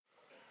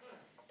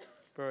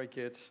Very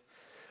good.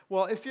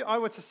 Well, if I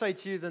were to say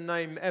to you the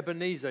name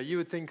Ebenezer, you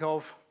would think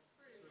of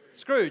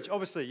Scrooge,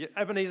 obviously.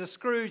 Ebenezer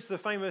Scrooge, the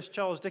famous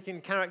Charles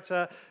Dickens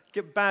character,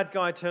 bad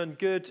guy turned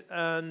good,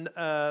 and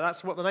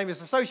that's what the name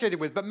is associated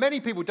with. But many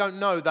people don't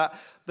know that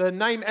the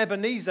name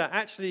Ebenezer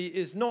actually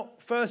is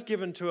not first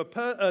given to a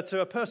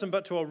person,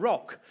 but to a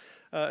rock.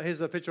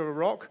 Here's a picture of a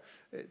rock.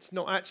 It's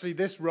not actually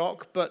this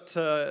rock, but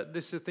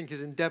this I think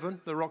is in Devon,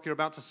 the rock you're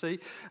about to see.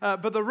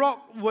 But the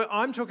rock what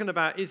I'm talking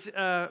about is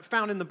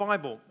found in the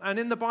Bible. And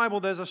in the Bible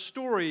there's a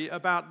story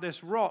about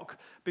this rock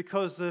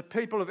because the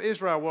people of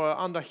Israel were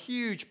under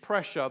huge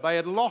pressure. They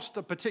had lost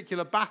a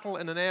particular battle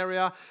in an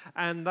area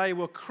and they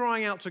were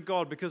crying out to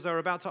God because they were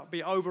about to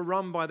be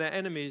overrun by their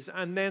enemies.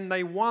 And then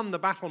they won the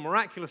battle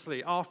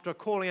miraculously after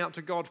calling out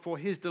to God for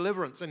his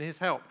deliverance and his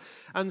help.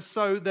 And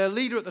so their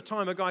leader at the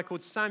time, a guy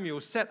called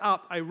Samuel, set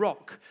up a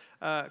rock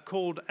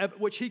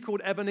which he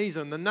called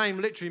Ebenezer, and the name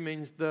literally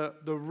means the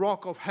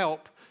rock of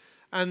help.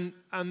 And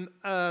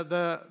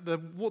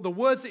the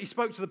words that he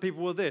spoke to the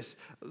people were this: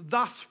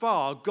 thus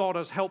far God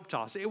has helped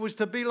us. It was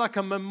to be like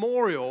a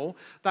memorial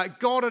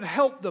that God had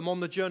helped them on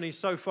the journey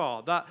so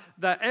far,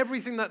 that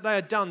everything that they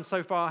had done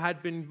so far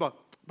had been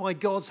by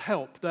God's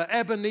help, the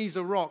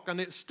Ebenezer rock, and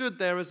it stood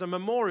there as a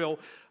memorial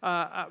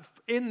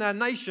in their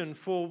nation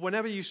for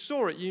whenever you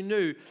saw it, you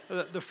knew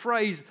that the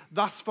phrase,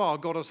 thus far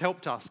God has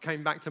helped us,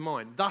 came back to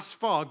mind. Thus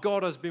far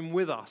God has been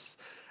with us.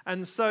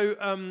 And so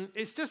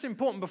it's just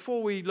important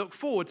before we look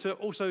forward to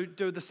also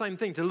do the same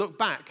thing, to look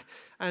back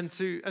and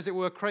to, as it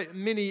were, create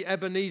mini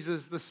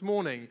Ebenezers this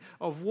morning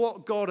of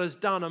what God has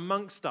done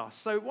amongst us.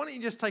 So why don't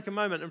you just take a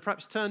moment and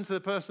perhaps turn to the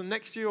person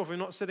next to you, or if you're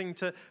not sitting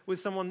with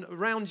someone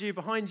around you,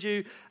 behind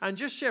you, and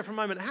just share for a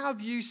moment, how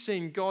have you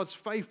seen God's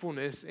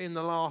faithfulness in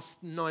the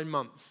last 9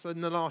 months,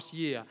 in the last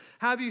year?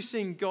 How have you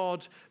seen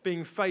God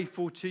being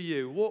faithful to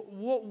you?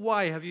 What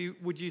way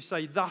would you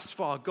say, thus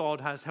far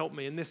God has helped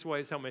me, in this way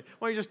has helped me?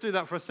 Why don't you just do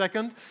that for a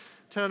second?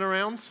 Turn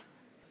around.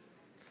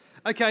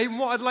 Okay,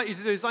 what I'd like you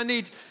to do is I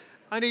need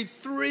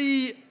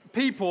 3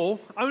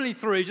 people, only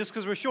 3, just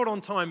because we're short on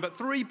time, but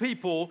 3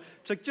 people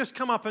to just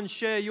come up and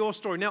share your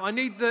story. Now, I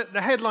need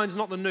the headlines,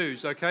 not the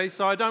news, okay?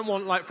 So I don't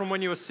want like from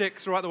when you were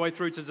 6 right the way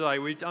through to today.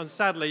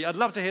 Sadly, I'd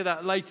love to hear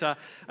that later,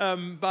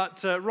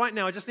 but right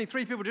now I just need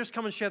 3 people to just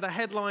come and share the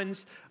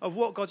headlines of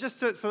what God,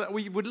 so that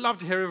we would love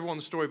to hear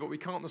everyone's story, but we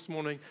can't this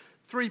morning.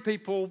 3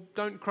 people,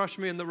 don't crush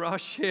me in the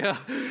rush here.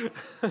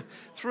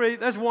 3,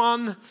 there's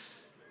 1.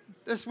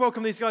 Let's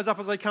welcome these guys up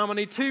as they come. I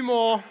need 2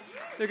 more.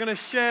 They're going to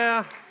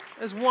share.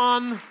 There's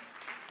 1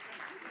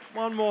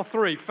 more,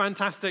 3.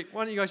 Fantastic.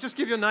 Why don't you guys just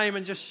give your name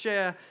and just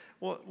share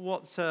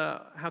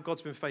how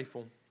God's been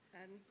faithful.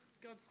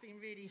 God's been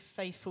really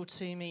faithful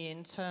to me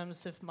in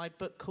terms of my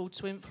book, Called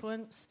to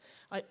Influence.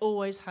 I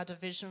always had a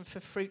vision for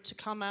fruit to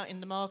come out in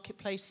the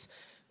marketplace,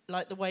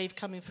 like the wave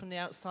coming from the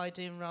outside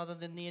in rather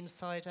than the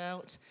inside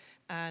out.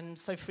 And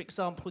so, for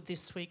example,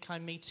 this week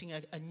I'm meeting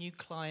a new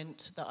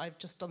client that I've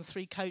just done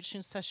 3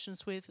 coaching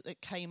sessions with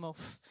that came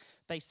off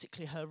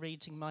basically her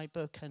reading my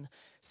book and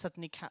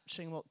suddenly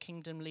capturing what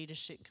kingdom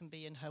leadership can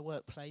be in her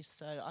workplace.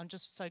 So I'm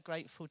just so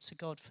grateful to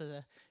God for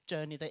the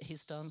journey that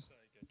he's done. So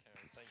good,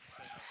 Karen. Thank you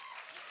so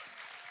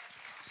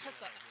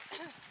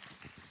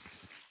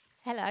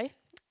much.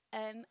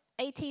 Hello.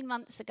 18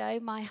 months ago,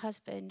 my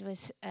husband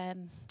was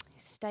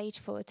stage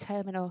 4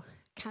 terminal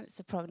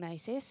cancer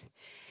prognosis,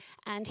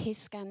 and his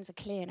scans are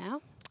clear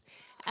now.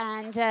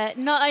 And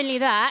not only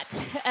that,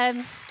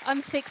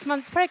 I'm 6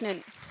 months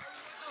pregnant.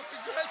 Oh,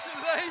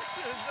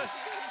 congratulations! That's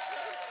fantastic.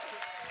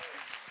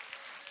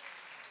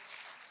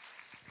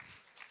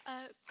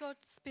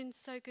 God's been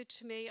so good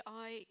to me.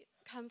 I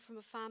come from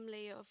a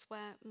family of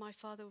where my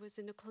father was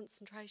in a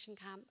concentration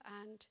camp,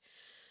 and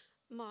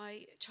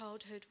my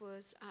childhood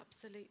was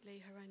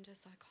absolutely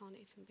horrendous. I can't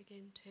even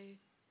begin to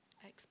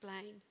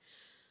explain.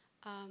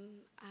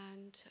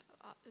 And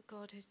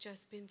God has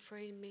just been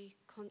freeing me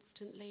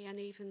constantly, and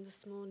even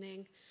this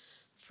morning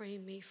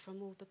freeing me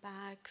from all the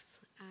bags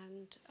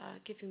and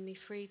giving me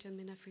freedom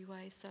in every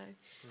way. So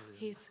Brilliant.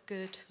 He's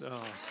good.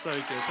 Oh, so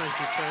good. Thank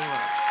you so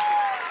much.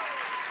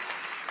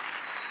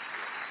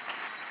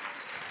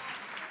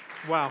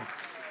 Wow.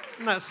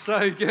 That's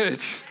so good.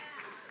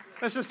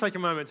 Let's just take a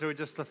moment to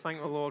thank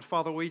the Lord.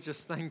 Father, we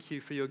just thank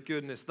you for your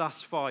goodness.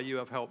 Thus far you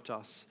have helped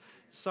us.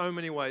 So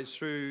many ways,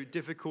 through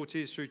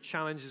difficulties, through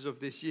challenges of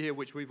this year,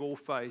 which we've all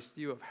faced,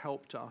 you have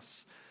helped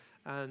us.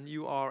 And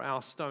you are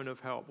our stone of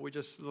help. We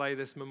just lay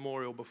this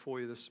memorial before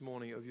you this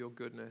morning of your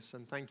goodness.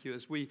 And thank you.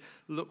 As we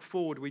look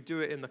forward, we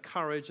do it in the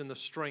courage and the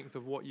strength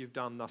of what you've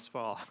done thus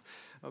far,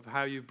 of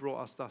how you've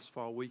brought us thus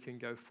far. We can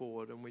go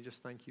forward, and we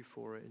just thank you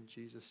for it in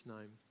Jesus'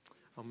 name.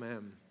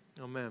 Amen.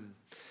 Amen.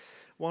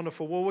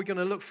 Wonderful. Well, we're going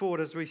to look forward,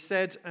 as we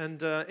said,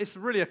 and it's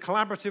really a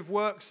collaborative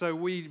work, so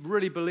we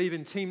really believe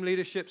in team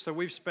leadership. So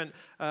we've spent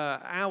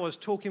hours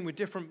talking with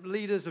different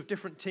leaders of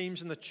different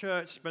teams in the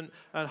church, spent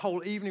a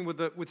whole evening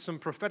with some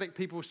prophetic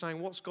people saying,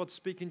 what's God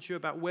speaking to you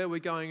about where we're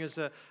going as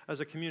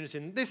a community?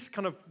 And this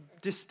kind of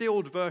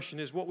distilled version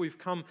is what we've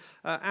come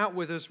out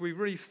with as we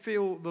really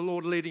feel the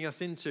Lord leading us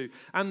into.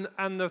 And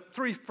the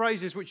three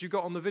phrases which you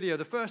got on the video,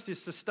 the first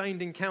is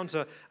sustained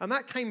encounter, and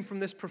that came from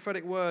this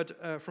prophetic word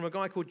from a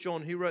guy called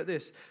John who wrote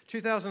this.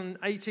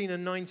 2018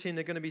 and 19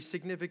 are going to be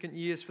significant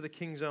years for the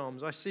King's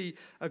Arms. I see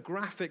a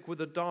graphic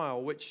with a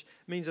dial, which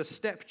means a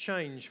step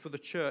change for the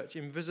church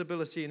in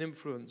visibility and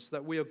influence,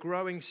 that we are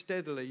growing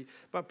steadily,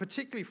 but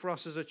particularly for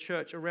us as a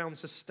church around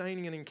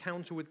sustaining an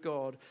encounter with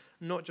God,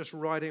 not just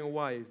riding a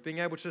wave, being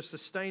able to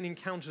sustain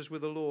encounters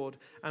with the Lord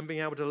and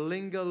being able to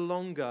linger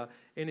longer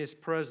in His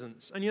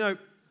presence. And you know,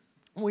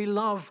 we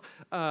love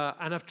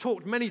and have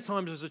talked many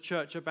times as a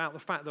church about the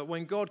fact that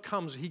when God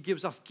comes, He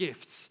gives us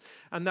gifts,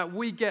 and that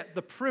we get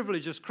the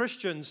privilege as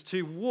Christians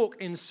to walk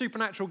in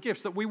supernatural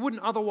gifts that we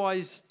wouldn't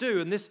otherwise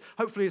do. And this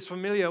hopefully is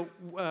familiar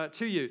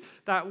to you,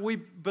 that we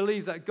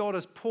believe that God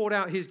has poured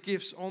out His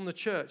gifts on the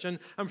church. And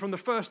from the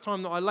first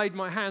time that I laid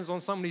my hands on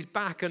somebody's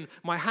back and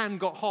my hand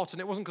got hot, and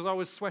it wasn't because I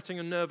was sweating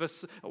and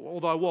nervous,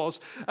 although I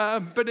was,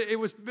 but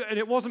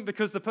it wasn't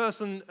because the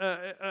person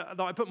that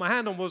I put my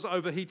hand on was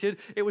overheated.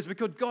 It was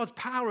because God's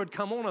power had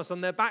come on us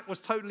and their back was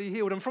totally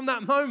healed. And from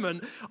that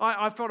moment,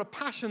 I felt a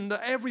passion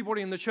that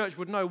everybody in the church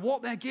would know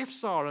what their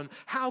gifts are and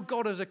how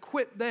God has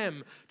equipped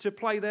them to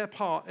play their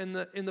part in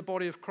the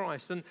body of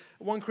Christ. And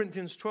 1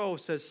 Corinthians 12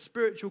 says,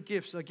 spiritual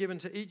gifts are given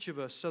to each of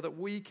us so that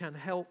we can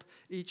help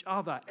each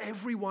other.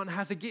 Everyone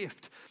has a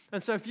gift.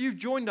 And so if you've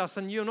joined us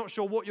and you're not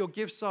sure what your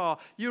gifts are,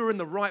 you're in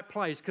the right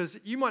place, because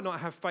you might not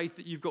have faith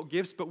that you've got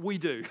gifts, but we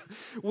do.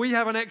 We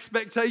have an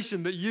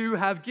expectation that you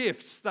have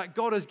gifts that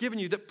God has given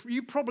you that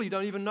you probably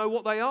don't even know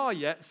what they are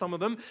yet, some of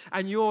them,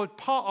 and you're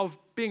part of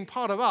being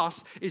part of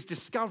us is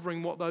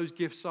discovering what those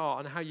gifts are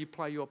and how you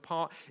play your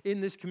part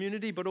in this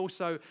community, but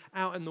also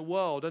out in the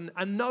world.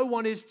 And no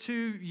one is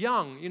too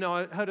young. You know,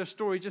 I heard a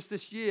story just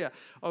this year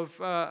of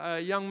a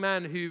young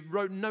man who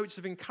wrote notes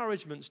of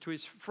encouragements to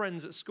his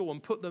friends at school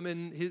and put them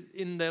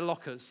in their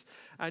lockers.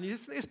 And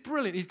it's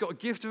brilliant. He's got a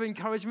gift of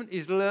encouragement.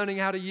 He's learning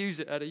how to use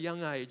it at a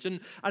young age. And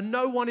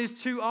no one is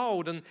too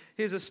old. And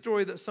here's a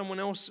story that someone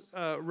else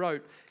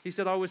wrote. He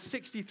said, I was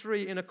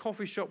 63 in a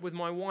coffee shop with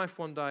my wife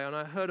one day, and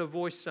I heard a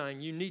voice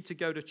saying, you need to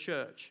go to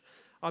church.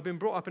 I've been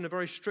brought up in a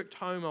very strict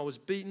home. I was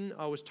beaten.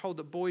 I was told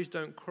that boys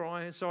don't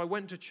cry. So I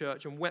went to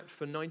church and wept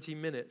for 90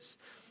 minutes.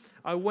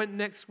 I went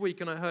next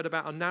week and I heard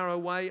about a narrow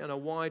way and a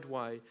wide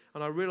way.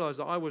 And I realized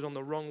that I was on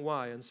the wrong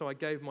way. And so I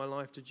gave my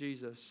life to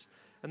Jesus.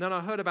 And then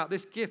I heard about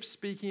this gift,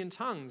 speaking in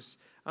tongues.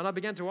 And I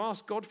began to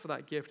ask God for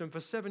that gift. And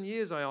for 7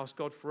 years, I asked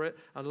God for it.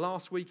 And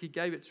last week, He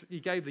gave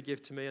the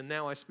gift to me. And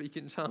now I speak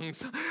in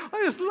tongues.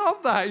 I just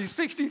love that. He's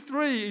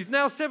 63. He's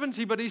now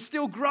 70, but he's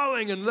still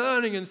growing and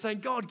learning and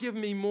saying, God, give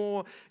me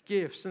more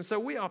gifts. And so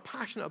we are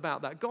passionate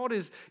about that. God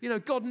is,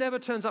 God never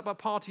turns up at a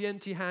party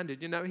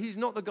empty-handed. He's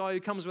not the guy who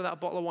comes without a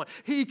bottle of wine.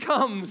 He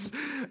comes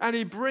and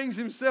He brings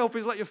Himself.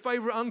 He's like your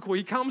favorite uncle.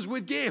 He comes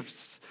with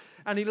gifts.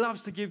 And He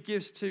loves to give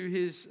gifts to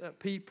His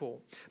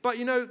people. But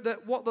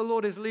that what the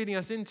Lord is leading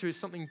us into is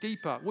something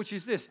deeper, which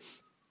is this.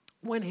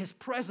 When His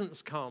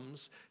presence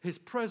comes, His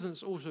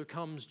presence also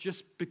comes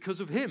just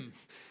because of Him,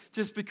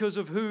 just because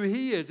of who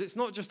He is. It's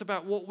not just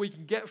about what we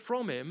can get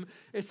from Him.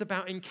 It's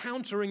about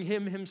encountering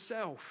Him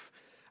Himself.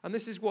 And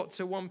this is what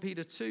 1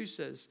 Peter 2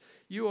 says.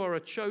 You are a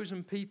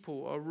chosen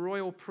people, a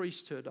royal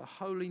priesthood, a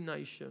holy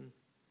nation,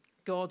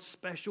 God's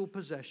special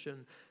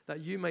possession,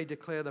 that you may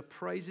declare the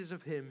praises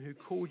of Him who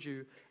called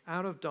you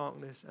out of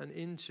darkness and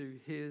into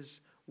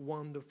His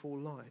wonderful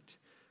light.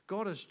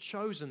 God has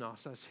chosen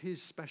us as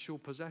His special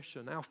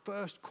possession. Our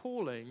first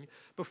calling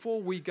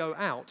before we go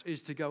out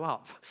is to go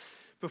up.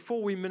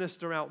 Before we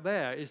minister out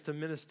there is to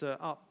minister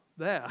up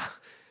there.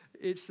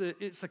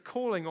 It's a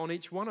calling on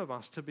each one of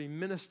us to be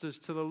ministers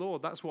to the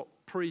Lord. That's what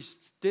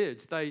priests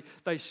did.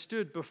 They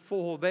stood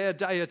before their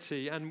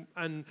deity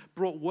and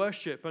brought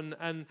worship.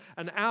 And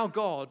our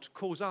God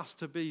calls us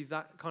to be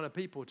that kind of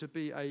people, to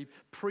be a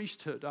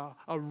priesthood,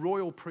 a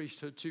royal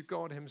priesthood to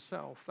God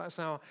Himself. That's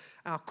our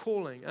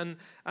calling.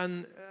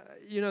 And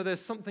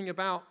there's something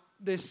about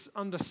this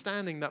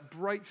understanding that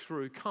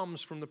breakthrough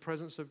comes from the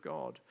presence of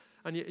God.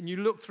 And you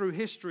look through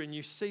history and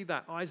you see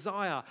that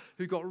Isaiah,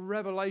 who got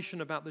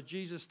revelation about the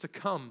Jesus to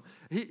come,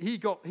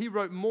 he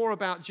wrote more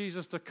about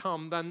Jesus to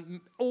come than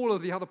all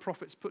of the other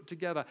prophets put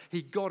together.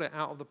 He got it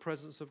out of the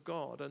presence of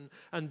God.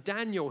 And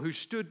Daniel, who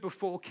stood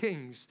before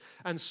kings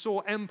and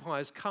saw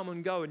empires come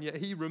and go, and yet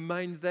he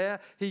remained there.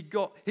 He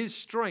got his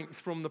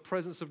strength from the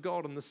presence of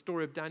God, and the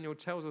story of Daniel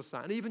tells us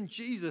that. And even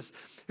Jesus,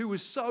 who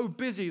was so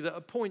busy that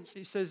at points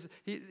he says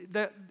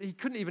that he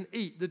couldn't even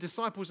eat. The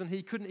disciples and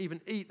he couldn't even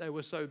eat. They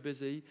were so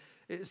busy.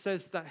 It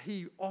says that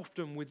He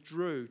often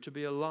withdrew to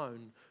be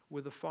alone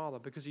with the Father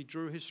because he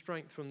drew his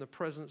strength from the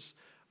presence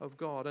of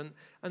God.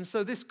 And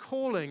so this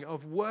calling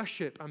of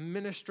worship and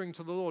ministering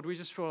to the Lord, we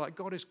just feel like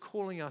God is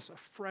calling us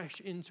afresh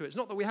into it. It's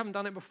not that we haven't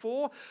done it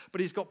before, but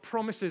he's got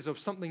promises of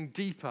something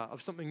deeper,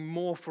 of something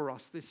more for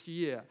us this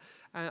year.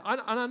 And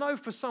I know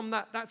for some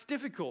that's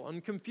difficult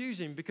and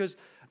confusing because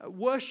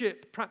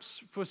worship,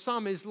 perhaps for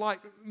some, is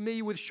like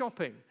me with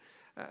shopping.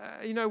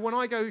 When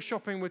I go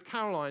shopping with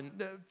Caroline,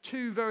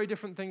 two very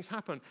different things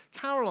happen.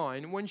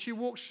 Caroline, when she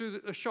walks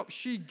through the shop,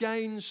 she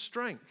gains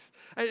strength.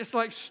 And it's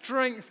like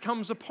strength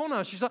comes upon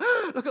her. She's like,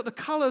 oh, look at the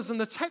colors and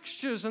the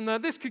textures, and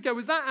this could go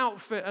with that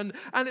outfit. And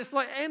it's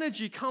like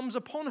energy comes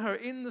upon her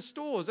in the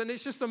stores. And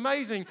it's just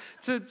amazing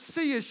to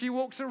see as she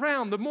walks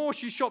around. The more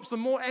she shops, the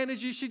more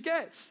energy she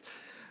gets.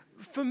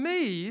 For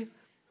me,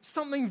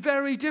 something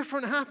very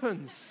different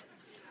happens.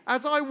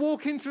 As I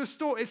walk into a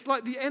store, it's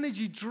like the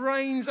energy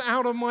drains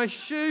out of my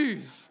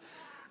shoes.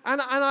 And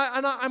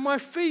my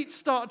feet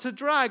start to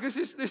drag. This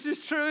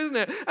is true, isn't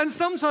it? And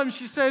sometimes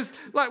she says,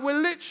 like,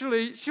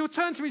 she'll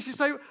turn to me, she'll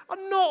say,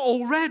 oh, not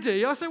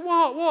already. I say,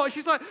 what?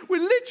 She's like, we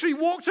literally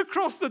walked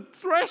across the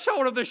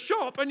threshold of the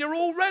shop and you're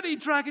already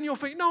dragging your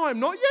feet. No,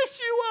 I'm not. Yes,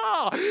 you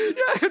are.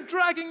 Yeah,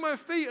 dragging my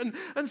feet.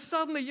 And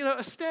suddenly,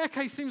 a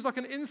staircase seems like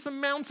an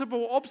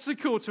insurmountable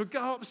obstacle to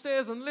go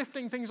upstairs and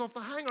lifting things off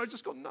the hanger. I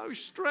just got no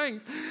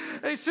strength.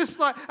 It's just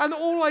like, and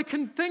all I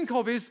can think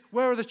of is,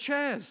 where are the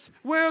chairs?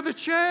 Where are the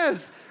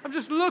chairs? I'm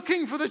just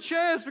looking for the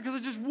chairs because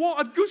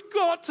I've just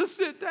got to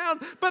sit down.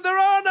 But there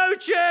are no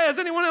chairs.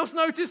 Anyone else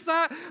notice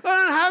that? They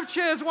don't have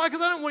chairs. Why?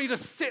 Because they don't want you to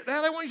sit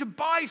there. They want you to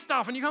buy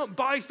stuff, and you can't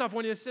buy stuff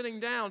when you're sitting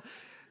down.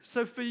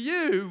 So for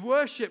you,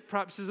 worship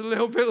perhaps is a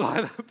little bit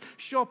like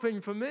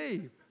shopping for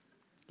me.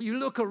 You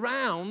look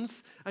around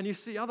and you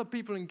see other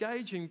people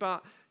engaging,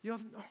 but you're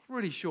not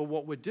really sure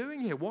what we're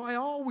doing here. Why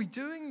are we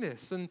doing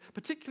this? And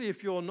particularly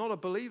if you're not a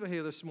believer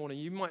here this morning,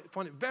 you might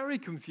find it very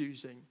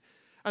confusing.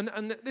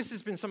 And this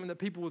has been something that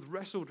people have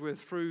wrestled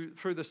with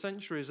through the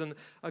centuries. And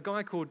a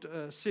guy called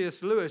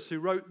C.S. Lewis, who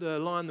wrote The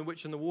Lion, the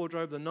Witch, and the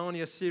Wardrobe, the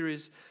Narnia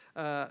series,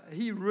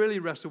 he really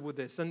wrestled with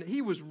this. And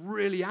he was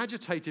really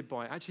agitated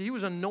by it. Actually, he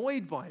was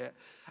annoyed by it.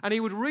 And he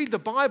would read the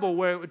Bible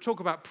where it would talk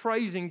about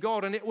praising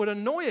God, and it would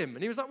annoy him.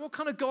 And he was like, what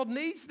kind of God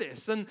needs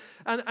this? And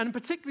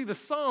particularly the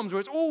Psalms, where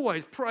it's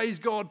always praise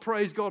God,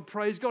 praise God,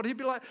 praise God. He'd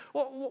be like,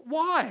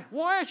 why?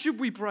 Why should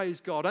we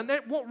praise God? And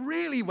then what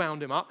really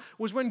wound him up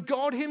was when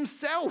God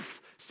himself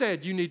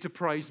said, you need to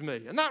praise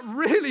me. And that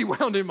really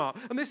wound him up.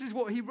 And this is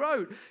what he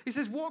wrote. He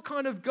says, what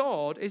kind of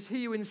God is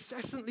he who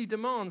incessantly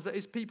demands that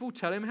his people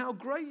tell him how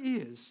great he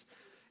is?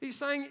 He's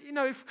saying,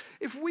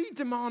 if we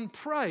demand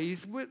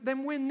praise,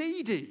 then we're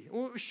needy.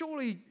 Or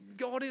surely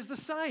God is the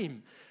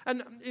same.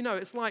 And,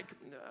 it's like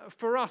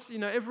for us,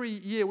 every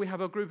year we have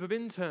a group of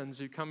interns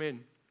who come in,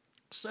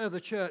 serve the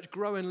church,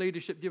 grow in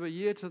leadership, give a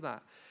year to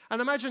that.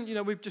 And imagine,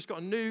 we've just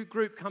got a new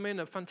group come in,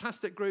 a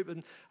fantastic group,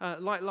 and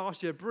like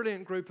last year, a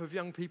brilliant group of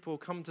young people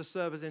come to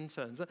serve as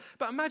interns.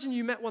 But imagine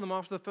you met one of them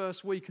after the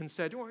first week and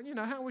said, well,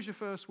 how was your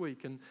first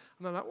week? And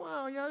they're like,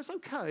 well, yeah, it's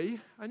okay.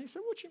 And you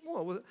say,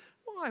 why?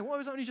 Why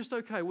was it only just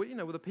okay? Well,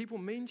 were the people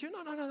mean to you?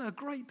 No, they're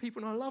great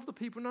people, and I love the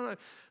people. No.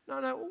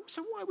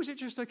 So why was it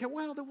just okay?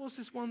 Well, there was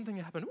this one thing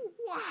that happened.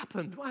 What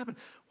happened? Well,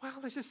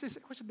 there's just this,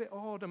 it was a bit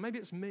odd, and maybe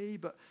it's me,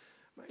 but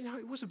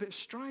it was a bit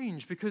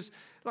strange because,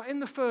 like, in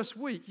the first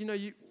week,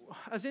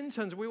 as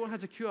interns, we all had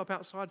to queue up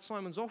outside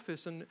Simon's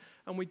office, and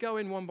we go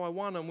in one by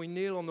one, and we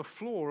kneel on the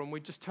floor, and we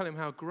just tell him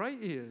how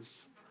great he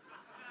is.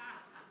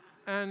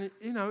 And,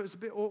 it was a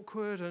bit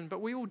awkward,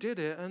 but we all did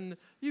it, and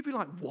you'd be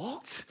like,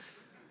 what?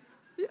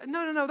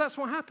 No, that's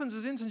what happens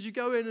as interns. You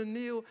go in and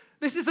kneel.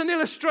 This is an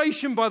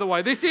illustration, by the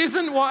way. This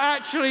isn't what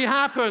actually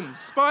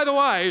happens. By the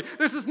way,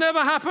 this has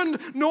never happened,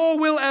 nor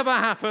will ever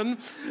happen.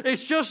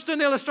 It's just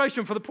an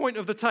illustration for the point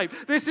of the tape.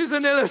 This is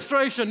an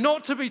illustration,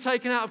 not to be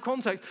taken out of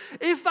context.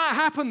 If that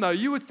happened, though,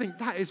 you would think,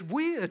 that is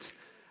weird.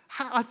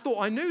 I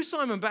thought I knew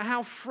Simon, but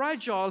how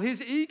fragile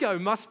his ego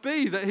must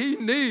be that he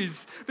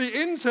needs the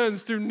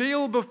interns to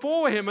kneel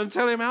before him and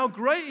tell him how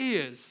great he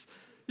is.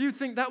 You'd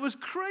think that was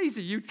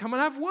crazy. You'd come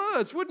and have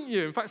words, wouldn't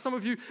you? In fact, some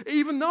of you,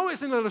 even though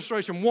it's an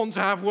illustration, want to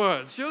have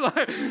words. You're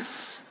like,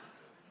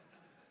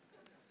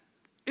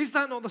 is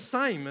that not the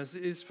same as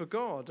it is for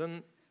God?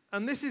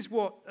 And this is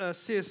what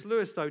C.S.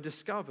 Lewis, though,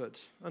 discovered.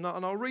 And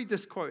I'll read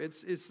this quote.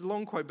 It's a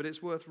long quote, but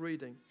it's worth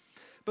reading.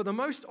 But the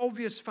most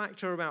obvious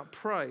factor about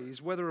praise,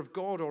 whether of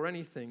God or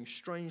anything,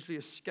 strangely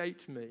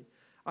escaped me.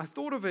 I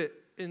thought of it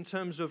in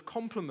terms of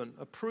compliment,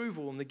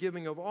 approval, and the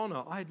giving of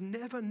honor. I had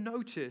never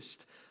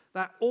noticed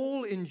that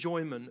all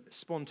enjoyment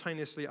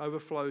spontaneously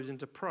overflows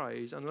into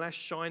praise unless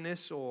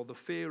shyness or the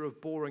fear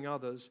of boring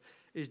others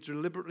is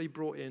deliberately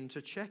brought in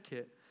to check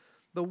it.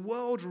 The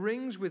world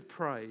rings with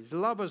praise,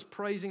 lovers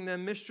praising their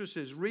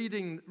mistresses,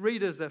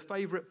 readers their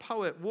favorite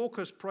poet,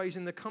 walkers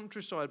praising the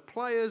countryside,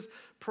 players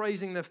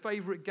praising their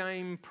favorite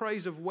game,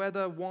 praise of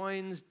weather,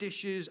 wines,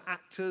 dishes,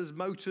 actors,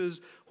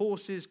 motors,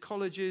 horses,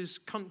 colleges,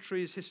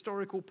 countries,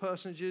 historical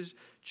personages,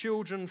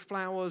 children,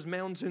 flowers,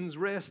 mountains,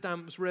 rare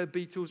stamps, rare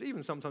beetles,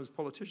 even sometimes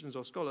politicians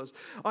or scholars.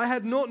 I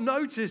had not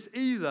noticed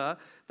either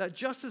that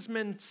just as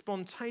men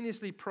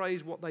spontaneously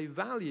praise what they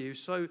value,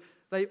 so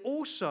they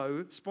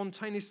also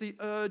spontaneously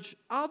urge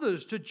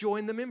others to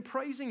join them in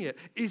praising it.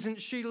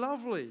 Isn't she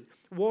lovely?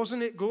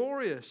 Wasn't it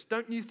glorious?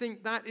 Don't you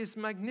think that is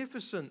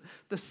magnificent?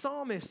 The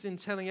psalmists, in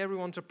telling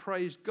everyone to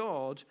praise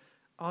God,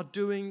 are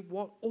doing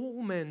what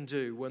all men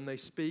do when they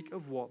speak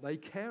of what they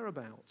care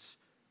about.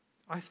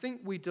 I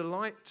think we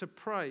delight to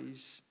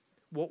praise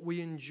what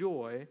we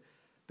enjoy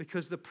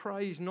because the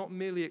praise not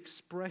merely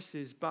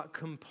expresses but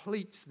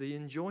completes the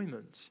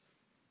enjoyment.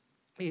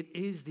 It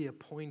is the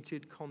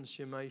appointed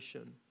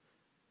consummation.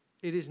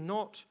 It is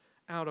not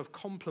out of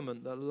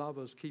compliment that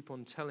lovers keep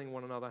on telling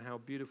one another how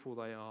beautiful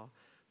they are.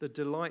 The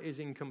delight is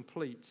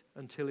incomplete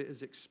until it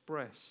is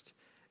expressed.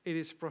 It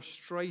is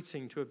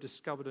frustrating to have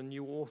discovered a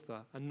new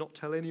author and not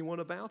tell anyone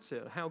about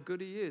it, how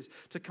good he is,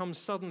 to come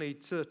suddenly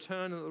to a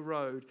turn of the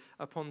road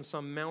upon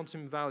some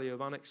mountain valley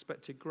of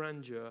unexpected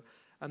grandeur,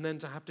 and then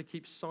to have to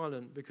keep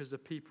silent because the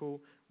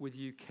people with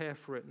you care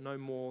for it no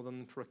more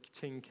than for a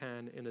tin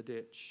can in a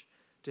ditch,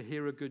 to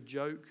hear a good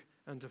joke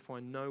and to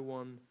find no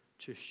one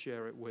to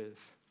share it with.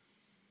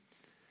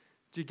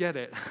 Do you get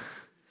it?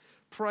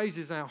 Praise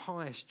is our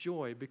highest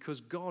joy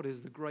because God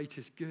is the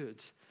greatest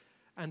good.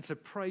 And to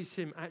praise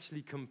him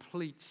actually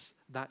completes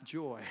that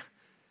joy.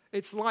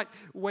 It's like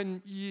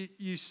when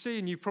you see,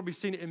 and you've probably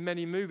seen it in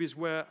many movies,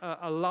 where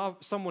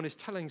someone is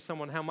telling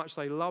someone how much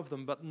they love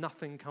them, but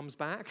nothing comes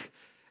back.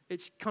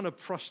 It's kind of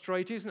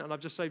frustrating, isn't it? And I've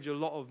just saved you a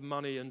lot of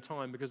money and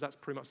time because that's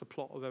pretty much the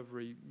plot of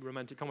every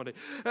romantic comedy.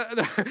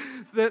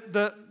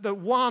 The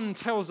one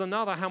tells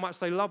another how much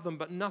they love them,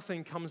 but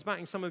nothing comes back.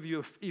 And some of you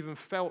have even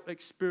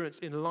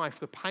experienced in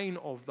life the pain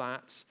of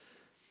that.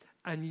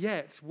 And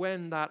yet,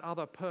 when that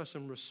other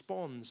person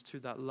responds to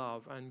that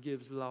love and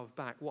gives love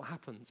back, what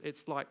happens?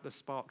 It's like the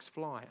sparks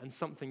fly and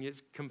something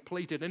is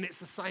completed. And it's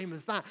the same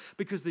as that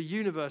because the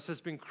universe has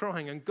been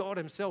crying and God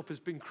himself has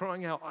been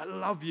crying out, I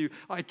love you,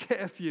 I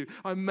care for you,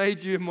 I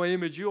made you in my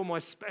image, you're my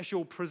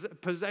special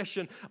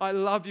possession, I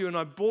love you and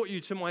I brought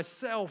you to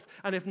myself.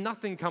 And if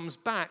nothing comes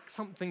back,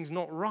 something's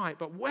not right.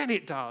 But when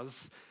it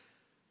does,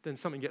 then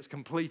something gets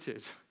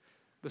completed.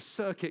 The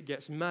circuit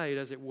gets made,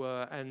 as it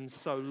were, and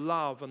so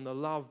love and the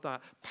love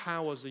that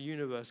powers the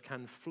universe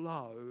can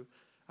flow,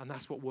 and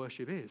that's what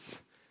worship is.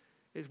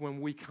 It's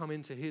when we come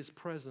into his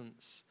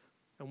presence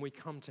and we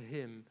come to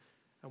him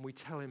and we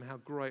tell him how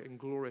great and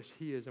glorious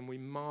he is and we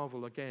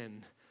marvel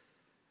again.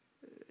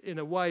 In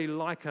a way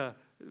like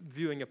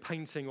viewing a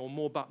painting or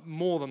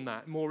more than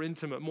that, more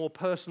intimate, more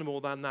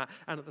personable than that,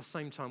 and at the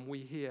same time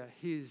we hear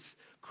his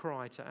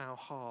cry to our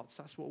hearts.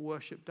 That's what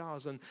worship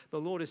does, and the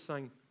Lord is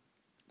saying,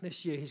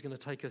 this year he's going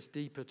to take us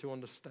deeper to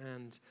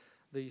understand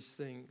these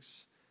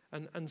things.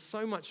 And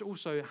so much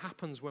also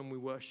happens when we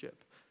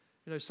worship.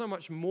 You know, so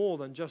much more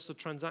than just a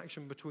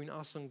transaction between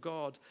us and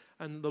God.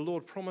 And the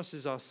Lord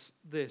promises us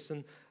this.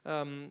 And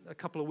a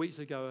couple of weeks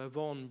ago,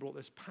 Yvonne brought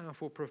this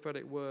powerful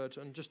prophetic word.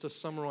 And just to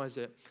summarize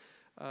it,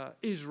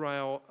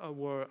 Israel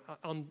were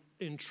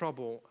in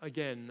trouble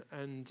again.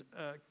 And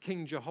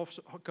King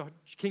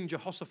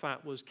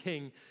Jehoshaphat was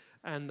king.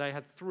 And they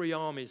had 3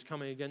 armies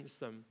coming against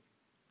them.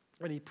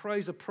 And he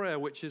prays a prayer,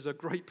 which is a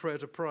great prayer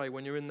to pray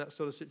when you're in that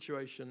sort of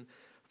situation.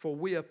 For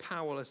we are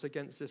powerless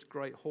against this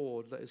great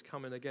horde that is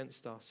coming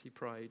against us, he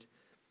prayed.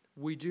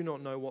 We do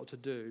not know what to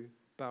do,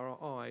 but our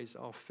eyes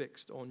are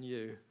fixed on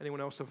you. Anyone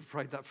else ever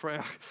prayed that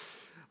prayer?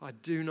 I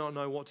do not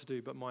know what to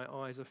do, but my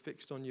eyes are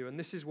fixed on you. And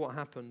this is what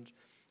happened.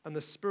 And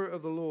the Spirit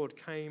of the Lord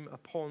came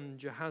upon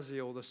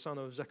Jahaziel, the son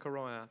of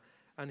Zechariah.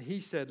 And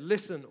he said,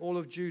 listen, all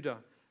of Judah,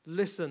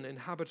 listen,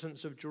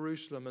 inhabitants of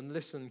Jerusalem, and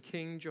listen,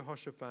 King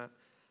Jehoshaphat.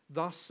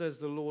 Thus says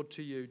the Lord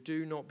to you,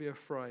 do not be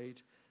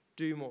afraid,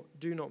 do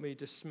not be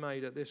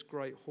dismayed at this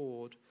great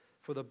horde,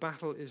 for the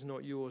battle is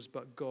not yours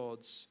but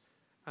God's.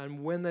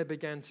 And when they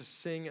began to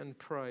sing and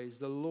praise,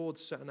 the Lord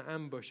set an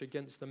ambush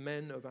against the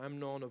men of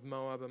Ammon, of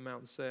Moab, and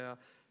Mount Seir,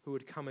 who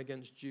had come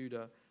against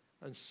Judah.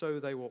 And so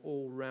they were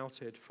all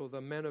routed, for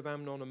the men of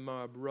Ammon and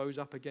Moab rose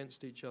up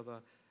against each other,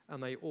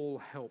 and they all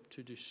helped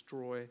to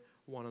destroy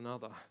one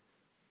another.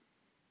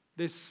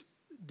 This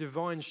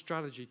divine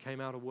strategy came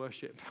out of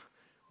worship,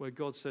 where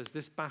God says,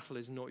 this battle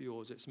is not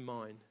yours, it's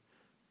mine.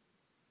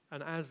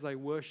 And as they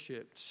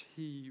worshipped,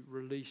 he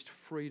released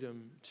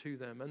freedom to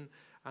them.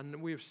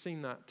 And we have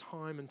seen that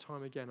time and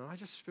time again. And I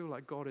just feel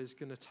like God is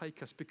going to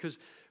take us, because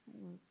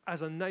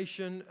as a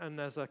nation and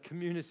as a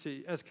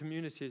community, as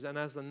communities and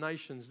as the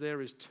nations,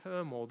 there is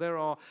turmoil.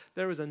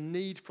 There is a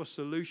need for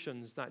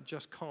solutions that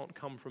just can't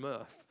come from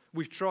earth.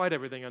 We've tried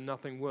everything and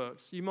nothing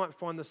works. You might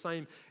find the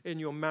same in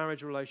your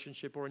marriage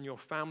relationship or in your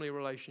family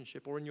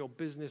relationship or in your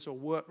business or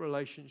work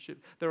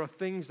relationship. There are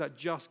things that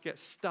just get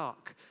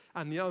stuck,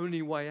 and the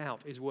only way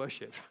out is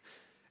worship.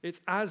 It's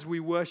as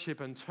we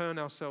worship and turn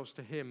ourselves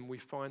to him, we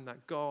find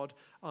that God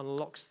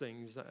unlocks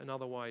things that in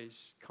other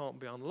ways can't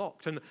be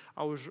unlocked. And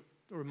I was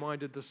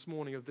reminded this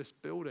morning of this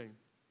building.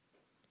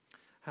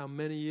 How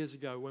many years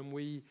ago when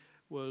we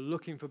were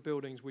looking for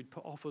buildings, we'd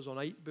put offers on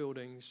 8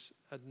 buildings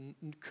and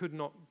could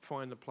not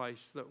find a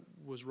place that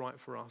was right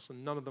for us,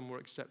 and none of them were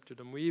accepted.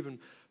 And we even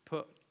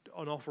put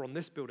an offer on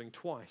this building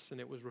twice, and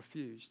it was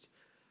refused.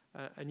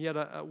 And yet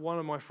one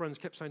of my friends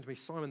kept saying to me,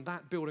 Simon,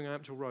 that building on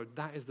Ampthill Road,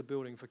 that is the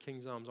building for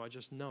King's Arms. I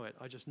just know it.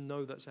 I just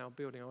know that's our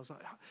building. I was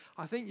like,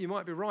 I think you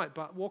might be right,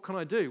 but what can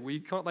I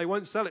do? They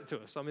won't sell it to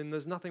us. I mean,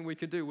 there's nothing we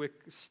can do. We're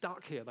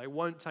stuck here. They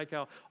won't take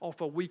our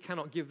offer. We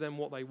cannot give them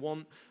what they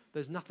want.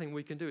 There's nothing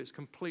we can do. It's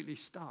completely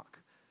stuck.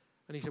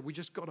 And he said, we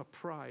just got to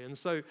pray. And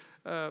so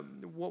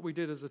what we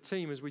did as a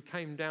team is we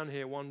came down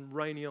here one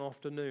rainy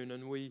afternoon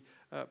and we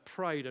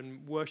prayed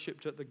and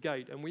worshipped at the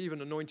gate. And we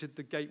even anointed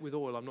the gate with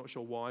oil. I'm not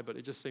sure why, but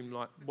it just seemed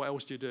like, what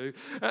else do you do?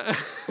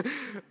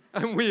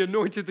 And we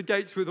anointed the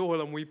gates with oil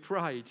and we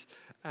prayed.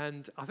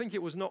 And I think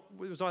it was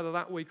either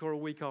that week or a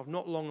week after,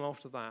 not long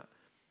after that,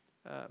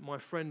 my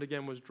friend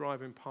again was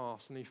driving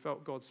past and he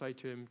felt God say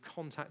to him,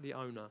 contact the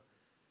owner.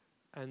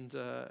 And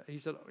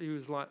he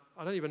was like,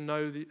 I don't even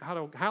know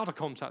how to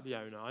contact the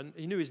owner. And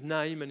he knew his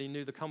name and he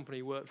knew the company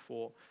he worked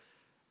for.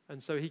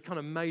 And so he kind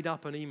of made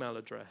up an email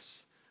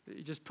address.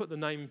 He just put the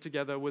name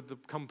together with the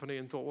company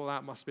and thought, well,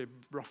 that must be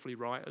roughly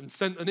right. And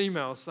sent an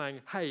email saying,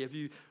 hey,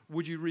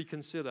 would you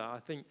reconsider? I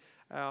think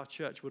our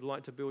church would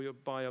like to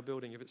buy a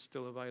building if it's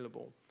still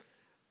available.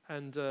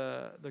 And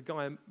the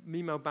guy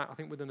emailed back, I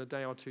think within a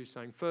day or two,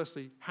 saying,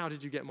 firstly, how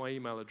did you get my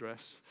email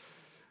address?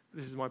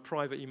 This is my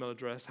private email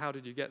address. How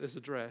did you get this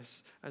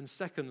address? And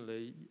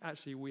secondly,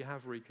 actually, we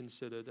have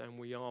reconsidered and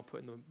we are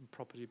putting the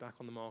property back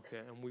on the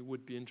market and we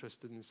would be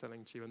interested in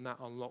selling to you. And that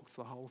unlocks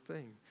the whole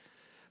thing.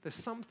 There's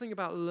something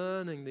about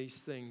learning these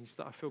things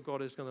that I feel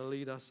God is going to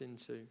lead us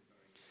into.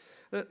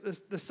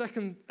 The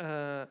second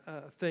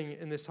thing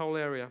in this whole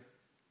area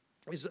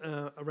is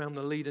around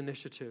the lead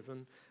initiative.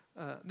 And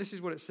this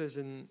is what it says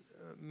in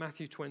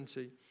Matthew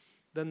 20.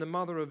 Then the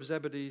mother of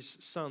Zebedee's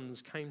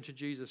sons came to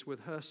Jesus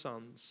with her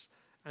sons.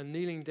 And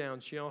kneeling down,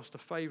 she asked a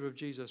favor of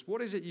Jesus.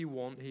 What is it you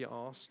want? He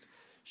asked.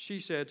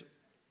 She said,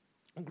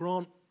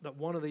 grant that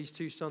one of these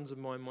 2 sons of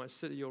mine might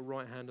sit at your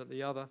right hand and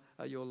the other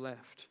at your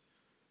left.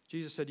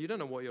 Jesus said, you don't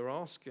know what you're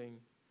asking.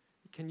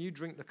 Can you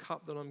drink the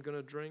cup that I'm going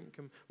to drink?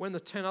 And when the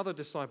 10 other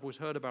disciples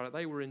heard about it,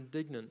 they were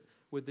indignant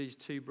with these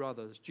 2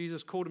 brothers.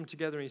 Jesus called them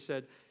together and he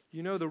said,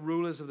 you know the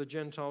rulers of the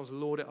Gentiles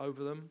lord it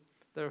over them.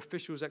 Their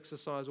officials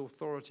exercise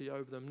authority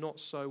over them. Not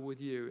so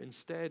with you.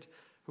 Instead,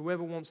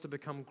 whoever wants to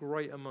become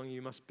great among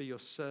you must be your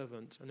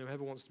servant, and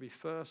whoever wants to be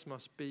first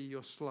must be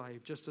your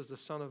slave, just as the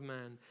Son of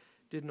Man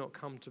did not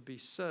come to be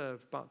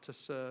served, but to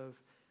serve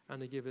and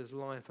to give his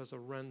life as a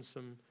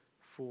ransom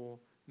for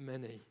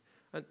many.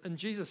 And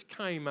Jesus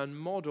came and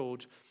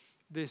modeled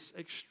this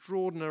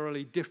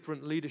extraordinarily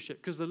different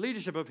leadership, because the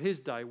leadership of his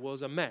day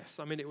was a mess.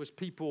 I mean, it was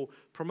people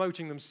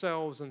promoting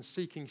themselves and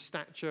seeking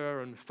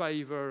stature and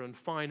favor and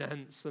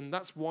finance, and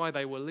that's why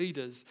they were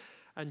leaders.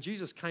 And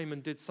Jesus came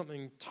and did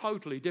something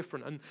totally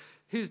different. And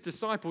his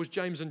disciples,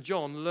 James and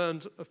John,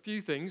 learned a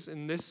few things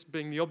in this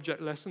being the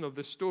object lesson of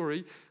this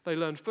story. They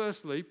learned,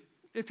 firstly,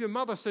 if your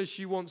mother says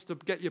she wants to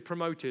get you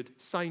promoted,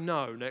 say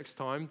no next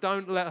time.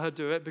 Don't let her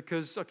do it,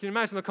 because I can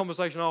imagine the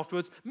conversation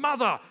afterwards.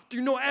 Mother, do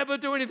not ever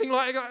do anything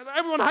like that.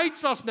 Everyone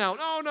hates us now.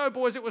 Oh, no,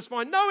 boys, it was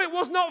fine. No, it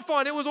was not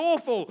fine. It was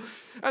awful.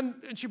 And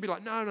she'd be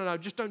like, no,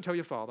 just don't tell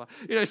your father.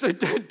 So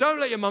don't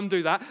let your mum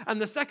do that. And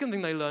the second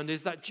thing they learned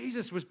is that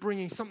Jesus was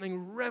bringing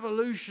something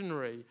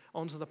revolutionary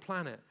onto the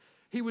planet.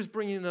 He was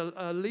bringing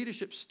a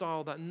leadership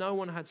style that no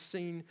one had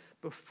seen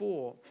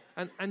before.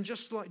 And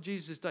just like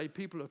Jesus' day,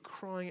 people are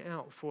crying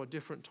out for a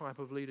different type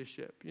of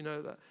leadership.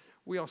 That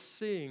we are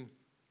seeing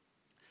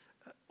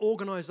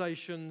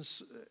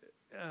organizations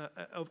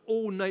of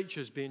all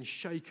natures being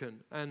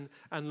shaken and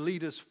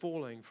leaders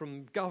falling,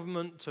 from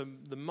government to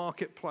the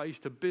marketplace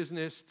to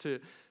business to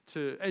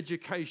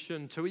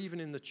education to even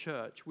in the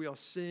church. We are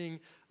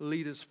seeing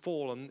leaders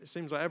fall, and it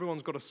seems like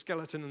everyone's got a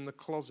skeleton in the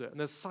closet. And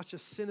there's such a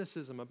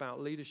cynicism about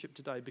leadership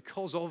today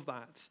because of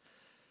that.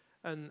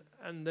 And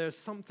there's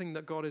something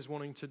that God is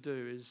wanting to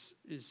do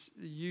is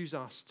use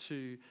us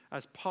to,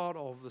 as part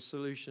of the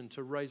solution,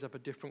 to raise up a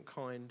different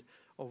kind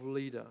of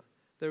leader.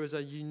 There is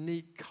a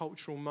unique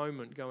cultural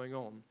moment going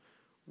on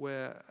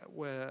where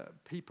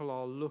people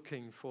are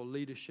looking for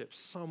leadership,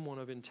 someone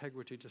of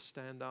integrity to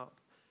stand up.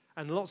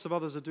 And lots of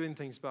others are doing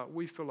things, but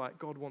we feel like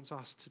God wants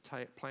us to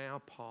play our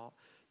part,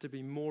 to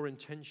be more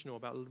intentional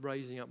about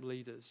raising up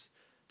leaders,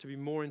 to be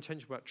more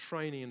intentional about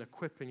training and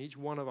equipping each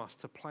one of us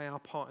to play our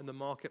part in the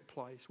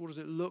marketplace. What does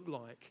it look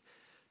like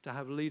to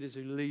have leaders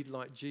who lead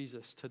like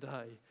Jesus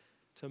today,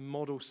 to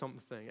model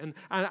something? And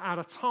at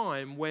a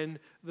time when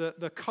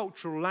the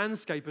cultural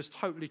landscape has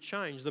totally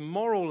changed, the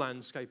moral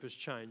landscape has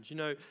changed.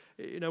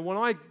 When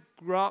I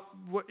grew up,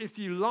 if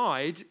you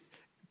lied,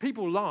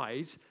 people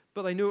lied,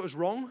 but they knew it was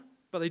wrong,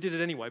 but they did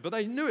it anyway. But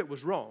they knew it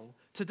was wrong.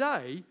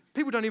 Today,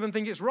 people don't even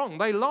think it's wrong.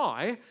 They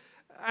lie,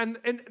 and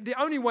the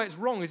only way it's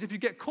wrong is if you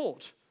get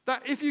caught.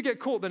 That if you get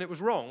caught, then it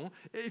was wrong.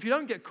 If you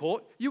don't get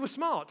caught, you were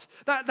smart.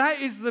 That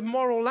is the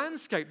moral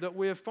landscape that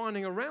we're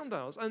finding around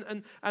us.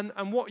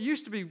 And what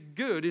used to be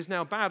good is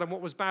now bad, and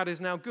what was bad is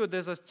now good.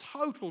 There's a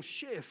total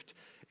shift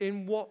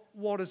in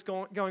what is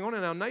going on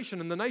in our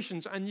nation and the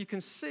nations, and you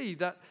can see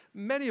that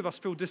many of us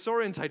feel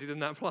disorientated in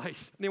that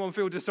place. Anyone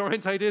feel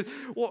disorientated?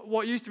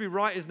 What used to be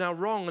right is now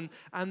wrong,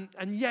 and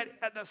yet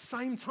at the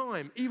same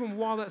time, even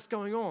while that's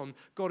going on,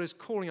 God is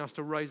calling us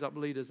to raise up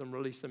leaders and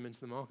release them into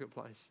the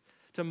marketplace,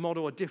 to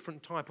model a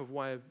different type of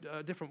way,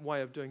 a different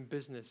way of doing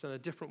business, and a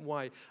different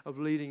way of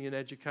leading in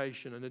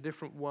education, and a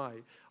different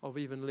way of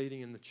even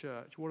leading in the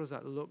church. What does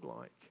that look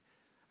like?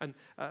 And,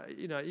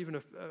 even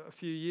a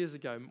few years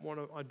ago,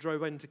 I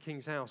drove into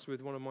King's House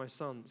with one of my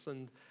sons,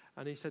 and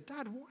he said,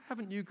 "Dad, why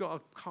haven't you got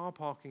a car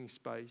parking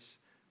space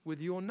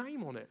with your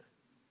name on it?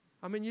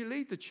 I mean, you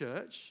lead the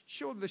church.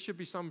 Surely there should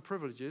be some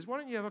privileges. Why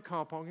don't you have a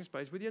car parking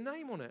space with your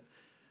name on it?"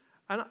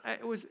 And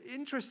it was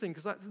interesting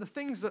because the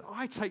things that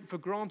I take for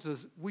granted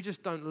is we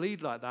just don't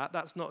lead like that.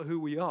 That's not who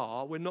we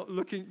are. We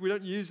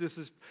don't use this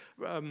as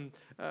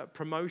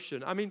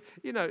promotion. I mean,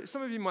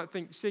 some of you might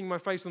think seeing my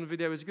face on the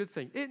video is a good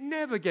thing. It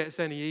never gets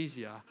any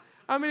easier.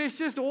 I mean, it's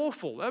just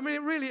awful. I mean,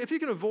 it really, if you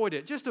can avoid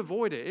it, just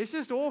avoid it. It's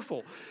just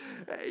awful.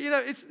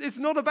 It's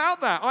not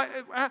about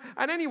that.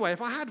 And anyway,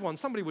 if I had one,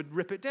 somebody would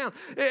rip it down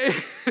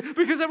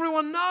because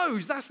everyone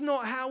knows that's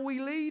not how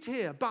we lead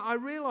here. But I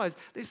realize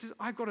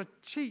I've got to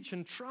teach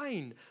and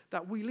train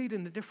that we lead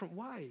in a different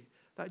way.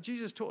 That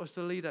Jesus taught us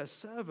to lead as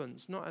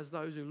servants, not as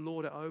those who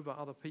lord it over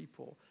other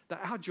people.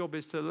 That our job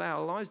is to lay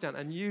our lives down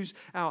and use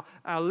our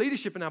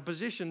leadership and our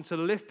position to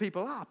lift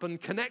people up and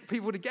connect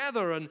people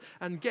together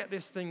and get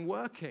this thing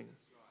working.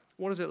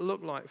 What does it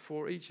look like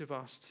for each of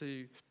us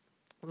to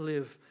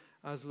live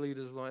as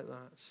leaders like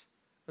that?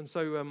 And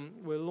so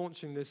we're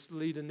launching this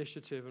lead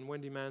initiative, and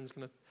Wendy Mann's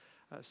going to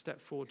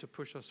step forward to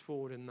push us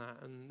forward in that.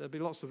 And there'll be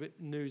lots of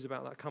news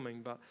about that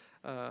coming. But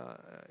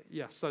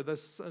so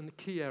there's a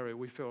key area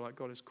we feel like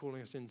God is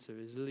calling us into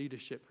is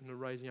leadership and the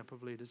raising up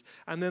of leaders.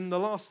 And then the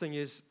last thing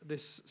is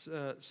this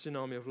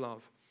tsunami of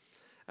love.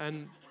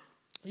 And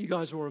you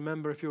guys will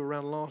remember, if you were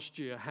around last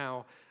year,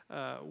 how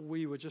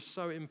we were just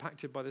so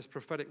impacted by this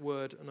prophetic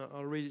word. And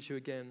I'll read it to you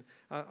again.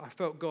 I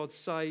felt God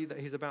say that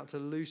he's about to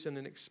loose in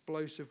an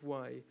explosive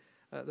way.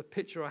 The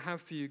picture I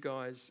have for you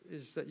guys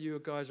is that you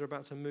guys are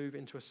about to move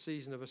into a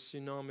season of a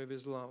tsunami of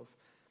his love.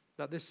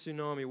 That this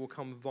tsunami will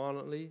come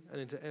violently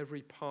and into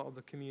every part of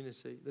the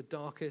community, the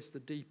darkest, the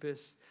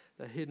deepest,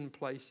 the hidden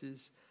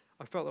places.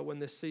 I felt that when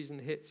this season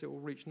hits, it will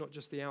reach not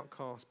just the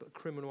outcast, but the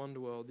criminal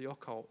underworld, the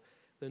occult,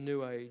 the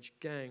new age,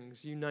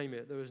 gangs, you name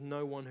it. There is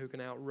no one who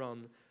can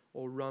outrun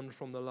or run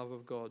from the love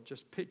of God.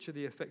 Just picture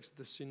the effects of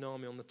the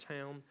tsunami on the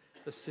town,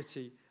 the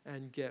city,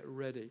 and get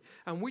ready.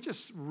 And we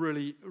just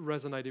really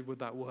resonated with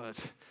that word.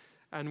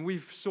 And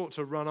we've sought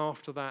to run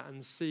after that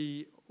and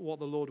see what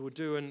the Lord will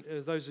do. And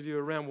as those of you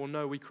around will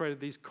know, we created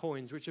these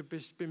coins, which have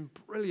been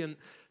brilliant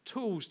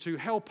tools to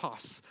help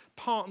us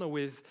partner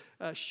with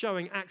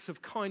showing acts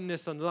of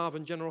kindness and love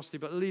and generosity,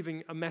 but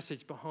leaving a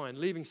message behind,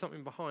 leaving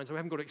something behind. So we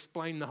haven't got to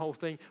explain the whole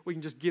thing. We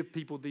can just give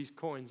people these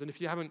coins. And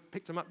if you haven't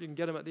picked them up, you can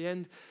get them at the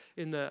end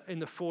in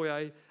the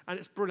foyer. And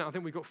it's brilliant. I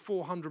think we've got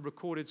 400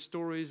 recorded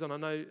stories. And I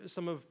know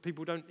some of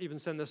people don't even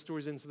send their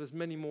stories in, so there's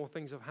many more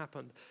things have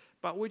happened.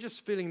 But we're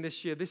just feeling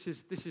this year, this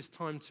is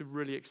time to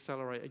really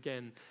accelerate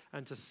again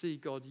and to see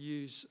God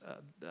use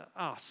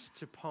us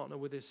to partner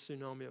with this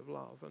tsunami of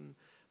love. And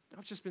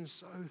I've just been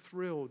so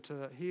thrilled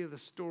to hear the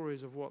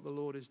stories of what the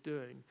Lord is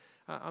doing.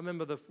 I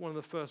remember one of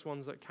the first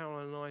ones that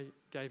Caroline and I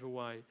gave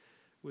away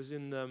was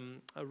in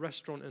a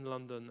restaurant in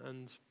London,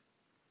 and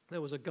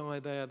there was a guy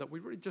there that we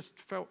really just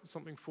felt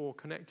something for,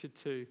 connected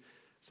to.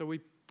 So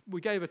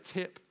we gave a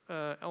tip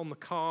on the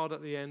card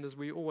at the end, as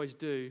we always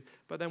do.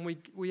 But then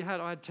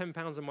I had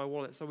 £10 in my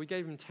wallet, so we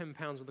gave him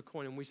 £10 with the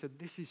coin, and we said,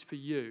 "This is for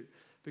you,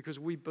 because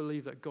we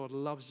believe that God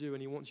loves you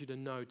and he wants you to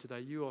know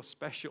today you are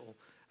special,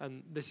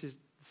 and this is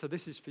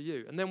for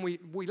you." And then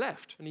we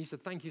left, and he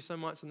said, "Thank you so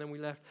much," and then we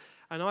left.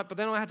 But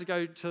then I had to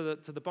go to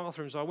the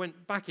bathroom, so I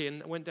went back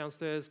in, went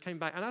downstairs, came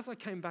back, and as I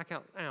came back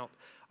out,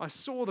 I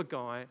saw the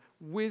guy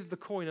with the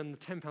coin and the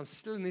 £10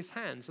 still in his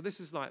hand. So this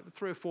is like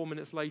 3 or 4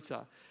 minutes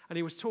later, and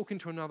he was talking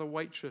to another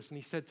waitress, and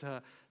he said to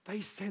her,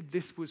 "They said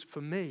this was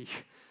for me.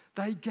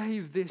 They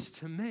gave this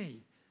to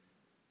me."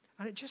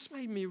 And it just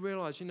made me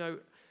realize,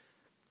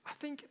 I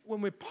think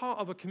when we're part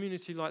of a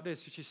community like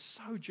this, which is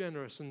so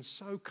generous and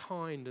so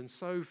kind and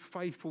so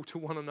faithful to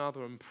one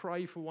another and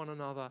pray for one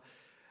another,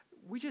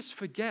 we just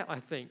forget, I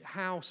think,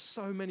 how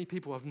so many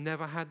people have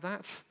never had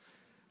that.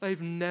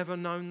 They've never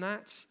known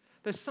that.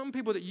 There's some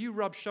people that you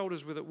rub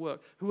shoulders with at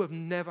work who have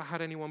never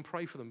had anyone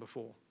pray for them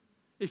before.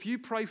 If you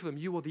pray for them,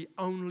 you are the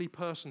only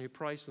person who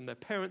prays for them. Their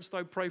parents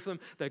don't pray for them.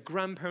 Their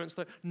grandparents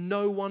don't.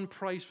 No one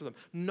prays for them.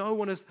 No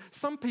one has.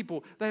 Some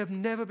people, they have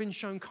never been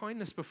shown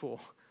kindness before.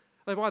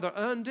 They've either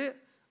earned it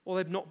or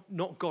they've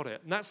not got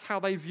it. And that's how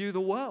they view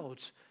the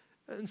world.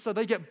 And so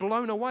they get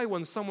blown away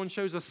when someone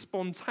shows a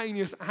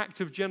spontaneous act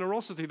of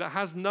generosity that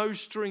has no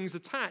strings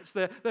attached.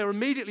 They're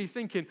immediately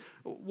thinking,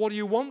 what do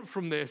you want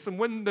from this? And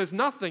when there's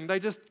nothing, they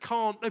just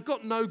can't, they've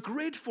got no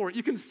grid for it.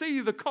 You can see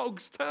the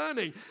cogs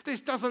turning.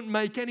 This doesn't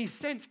make any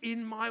sense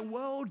in my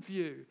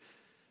worldview.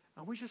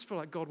 And we just feel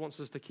like God wants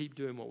us to keep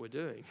doing what we're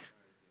doing.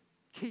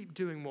 Keep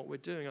doing what we're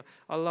doing.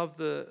 I love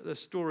the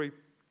story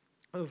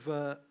of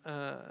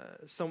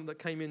someone that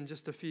came in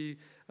just a few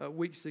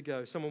weeks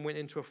ago. Someone went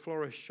into a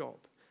florist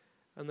shop.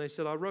 And they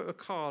said, I wrote a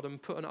card and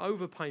put an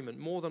overpayment,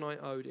 more than I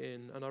owed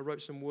in, and I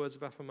wrote some words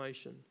of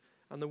affirmation.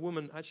 And the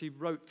woman actually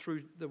wrote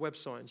through the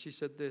website, and she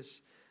said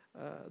this,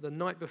 the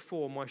night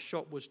before, my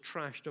shop was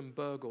trashed and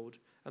burgled,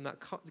 and that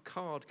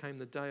card came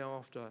the day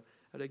after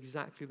at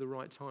exactly the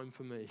right time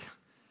for me.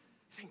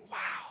 You think,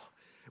 wow,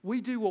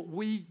 we do what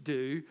we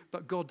do,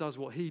 but God does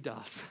what he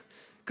does.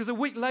 Because a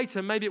week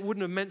later, maybe it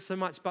wouldn't have meant so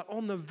much, but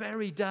on the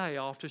very day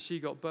after she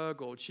got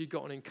burgled, she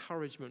got an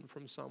encouragement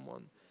from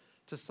someone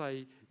to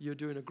say, you're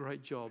doing a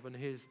great job and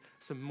here's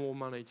some more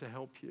money to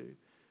help you.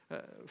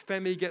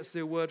 Femi gets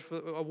the award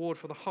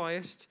for the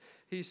highest.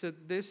 He said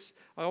this,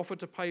 I offered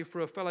to pay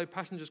for a fellow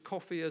passenger's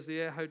coffee as the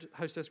air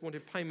hostess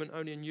wanted payment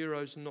only in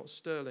euros and not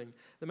sterling.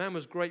 The man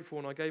was grateful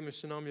and I gave him a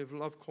tsunami of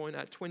love coin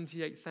at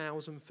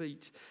 28,000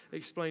 feet.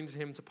 Explained to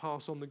him to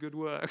pass on the good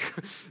work.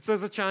 So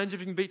there's a challenge.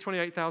 If you can beat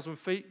 28,000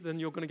 feet, then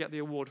you're going to get the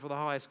award for the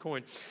highest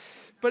coin.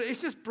 But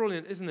it's just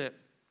brilliant, isn't it?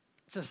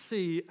 To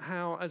see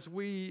how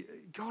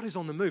God is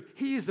on the move.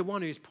 He is the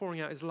one who's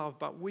pouring out his love,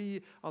 but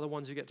we are the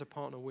ones who get to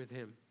partner with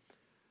him.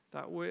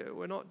 That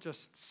we're not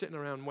just sitting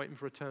around waiting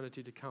for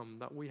eternity to come,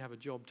 that we have a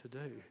job to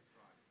do.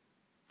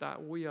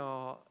 That we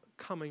are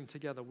coming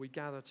together, we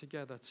gather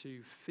together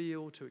to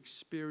feel, to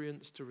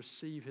experience, to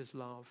receive his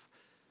love.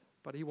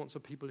 But he wants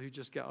a people who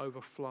just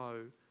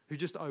overflow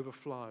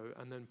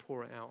and then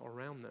pour it out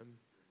around them.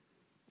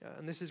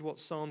 And this is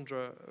what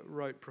Sandra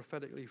wrote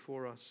prophetically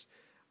for us.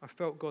 I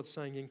felt God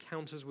saying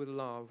encounters with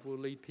love will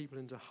lead people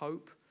into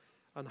hope,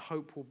 and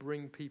hope will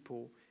bring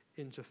people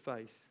into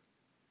faith.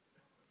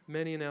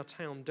 Many in our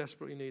town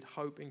desperately need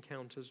hope, and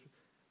encounters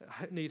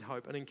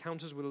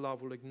with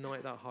love will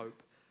ignite that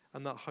hope,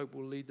 and that hope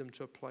will lead them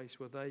to a place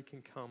where they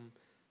can come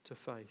to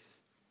faith.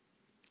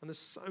 And there's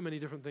so many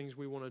different things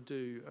we want to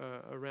do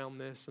around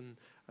this, and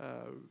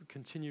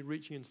continue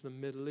reaching into the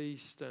Middle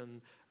East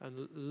and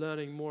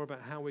learning more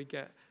about how we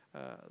get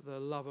the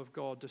love of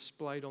God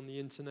displayed on the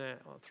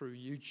internet through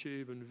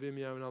YouTube and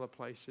Vimeo and other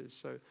places.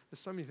 So there's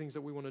so many things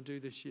that we want to do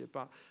this year,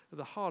 but at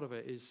the heart of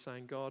it is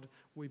saying, God,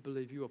 we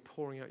believe you are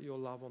pouring out your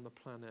love on the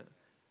planet,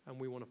 and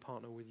we want to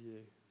partner with you.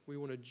 We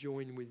want to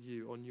join with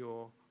you on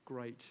your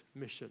great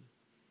mission.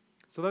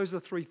 So those are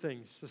the three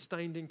things.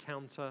 Sustained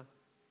encounter.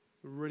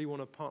 We really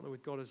want to partner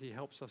with God as he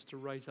helps us to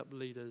raise up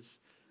leaders,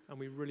 and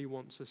we really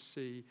want to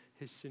see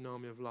his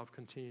tsunami of love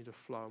continue to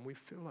flow. And we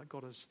feel like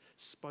God has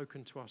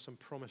spoken to us and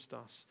promised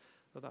us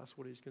that that's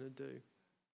what he's going to do.